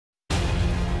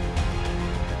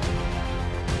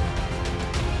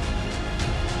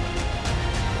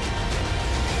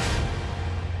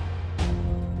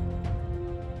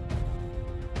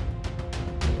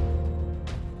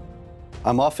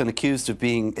I'm often accused of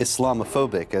being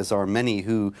Islamophobic, as are many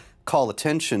who call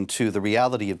attention to the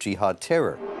reality of jihad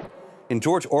terror. In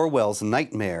George Orwell's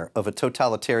nightmare of a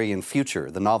totalitarian future,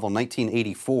 the novel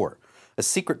 1984, a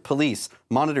secret police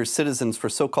monitors citizens for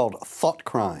so-called thought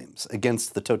crimes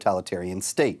against the totalitarian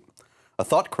state. A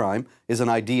thought crime is an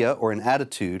idea or an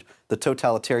attitude the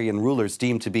totalitarian rulers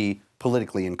deem to be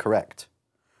politically incorrect.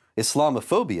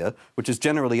 Islamophobia, which is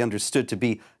generally understood to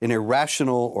be an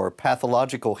irrational or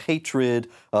pathological hatred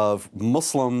of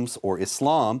Muslims or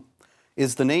Islam,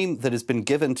 is the name that has been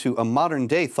given to a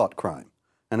modern-day thought crime,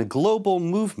 and a global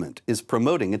movement is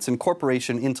promoting its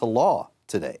incorporation into law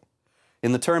today.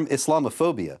 In the term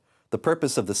Islamophobia, the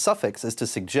purpose of the suffix is to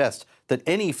suggest that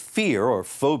any fear or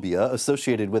phobia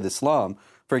associated with Islam,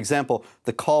 for example,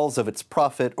 the calls of its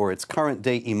prophet or its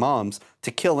current-day imams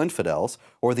to kill infidels,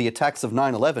 or the attacks of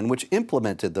 9/11 which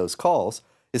implemented those calls,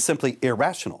 is simply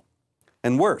irrational.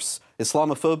 And worse,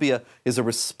 Islamophobia is a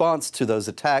response to those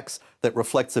attacks that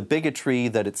reflects a bigotry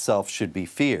that itself should be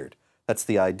feared. That's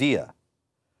the idea.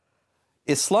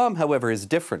 Islam, however, is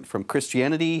different from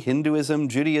Christianity, Hinduism,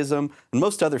 Judaism, and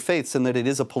most other faiths in that it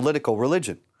is a political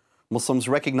religion. Muslims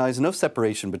recognize no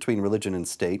separation between religion and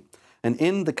state, and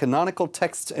in the canonical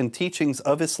texts and teachings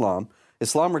of Islam,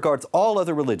 Islam regards all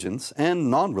other religions and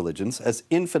non-religions as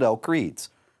infidel creeds.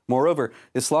 Moreover,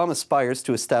 Islam aspires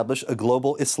to establish a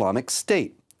global Islamic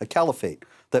state, a caliphate,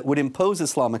 that would impose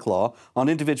Islamic law on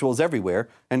individuals everywhere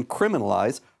and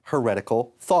criminalize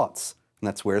heretical thoughts. And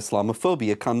that's where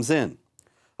Islamophobia comes in.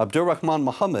 Abdurrahman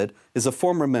Muhammad is a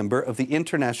former member of the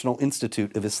International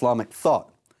Institute of Islamic Thought.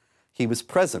 He was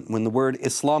present when the word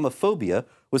Islamophobia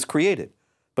was created,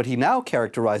 but he now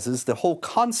characterizes the whole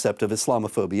concept of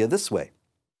Islamophobia this way.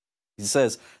 He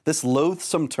says, this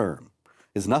loathsome term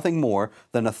is nothing more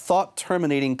than a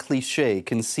thought-terminating cliché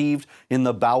conceived in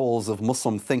the bowels of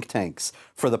Muslim think tanks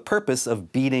for the purpose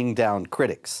of beating down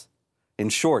critics. In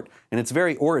short, in its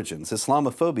very origins,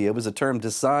 Islamophobia was a term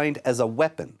designed as a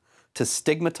weapon to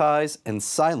stigmatize and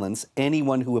silence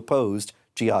anyone who opposed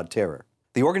jihad terror.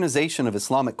 The Organization of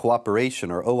Islamic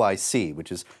Cooperation, or OIC,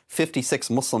 which is 56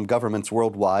 Muslim governments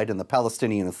worldwide and the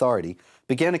Palestinian Authority,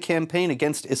 began a campaign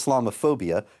against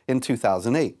Islamophobia in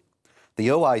 2008. The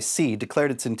OIC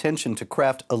declared its intention to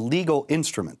craft a legal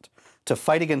instrument to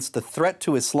fight against the threat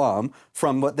to Islam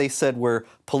from what they said were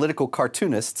political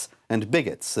cartoonists and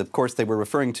bigots. Of course, they were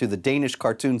referring to the Danish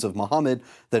cartoons of Muhammad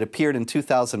that appeared in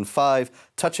 2005,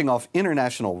 touching off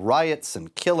international riots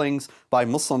and killings by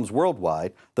Muslims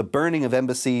worldwide, the burning of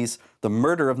embassies, the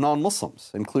murder of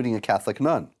non-Muslims, including a Catholic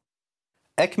nun.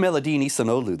 Ekmeladin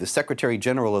Ihsanolu, the Secretary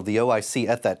General of the OIC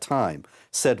at that time,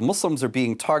 said Muslims are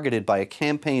being targeted by a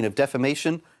campaign of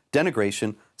defamation,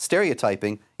 denigration,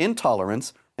 stereotyping,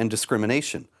 intolerance, and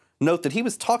discrimination. Note that he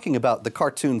was talking about the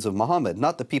cartoons of Muhammad,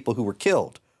 not the people who were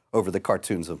killed over the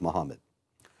cartoons of Muhammad.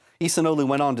 Ihsanolu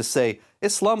went on to say,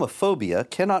 Islamophobia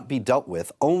cannot be dealt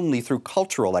with only through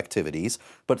cultural activities,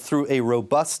 but through a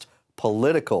robust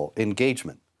political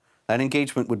engagement. That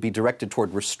engagement would be directed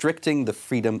toward restricting the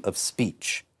freedom of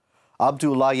speech.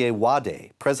 Abdoulaye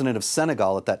Wade, president of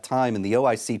Senegal at that time and the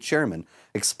OIC chairman,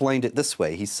 explained it this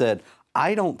way. He said,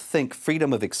 I don't think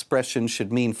freedom of expression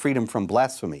should mean freedom from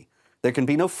blasphemy. There can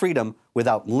be no freedom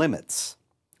without limits.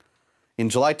 In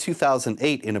July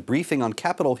 2008, in a briefing on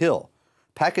Capitol Hill,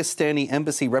 Pakistani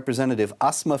embassy representative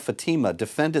Asma Fatima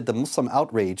defended the Muslim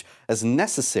outrage as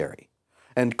necessary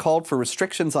and called for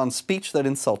restrictions on speech that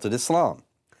insulted Islam.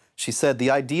 She said,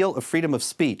 the ideal of freedom of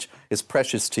speech is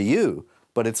precious to you,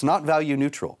 but it's not value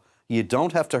neutral. You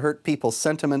don't have to hurt people's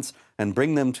sentiments and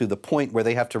bring them to the point where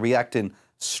they have to react in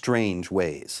strange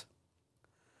ways.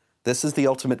 This is the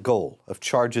ultimate goal of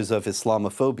charges of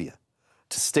Islamophobia: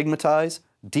 to stigmatize,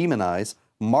 demonize,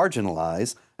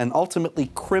 marginalize, and ultimately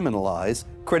criminalize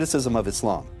criticism of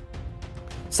Islam,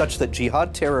 such that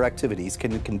jihad terror activities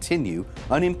can continue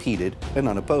unimpeded and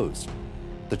unopposed.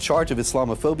 The charge of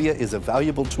Islamophobia is a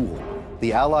valuable tool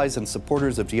the allies and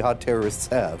supporters of jihad terrorists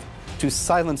have to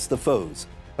silence the foes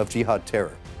of jihad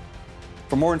terror.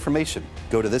 For more information,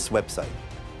 go to this website.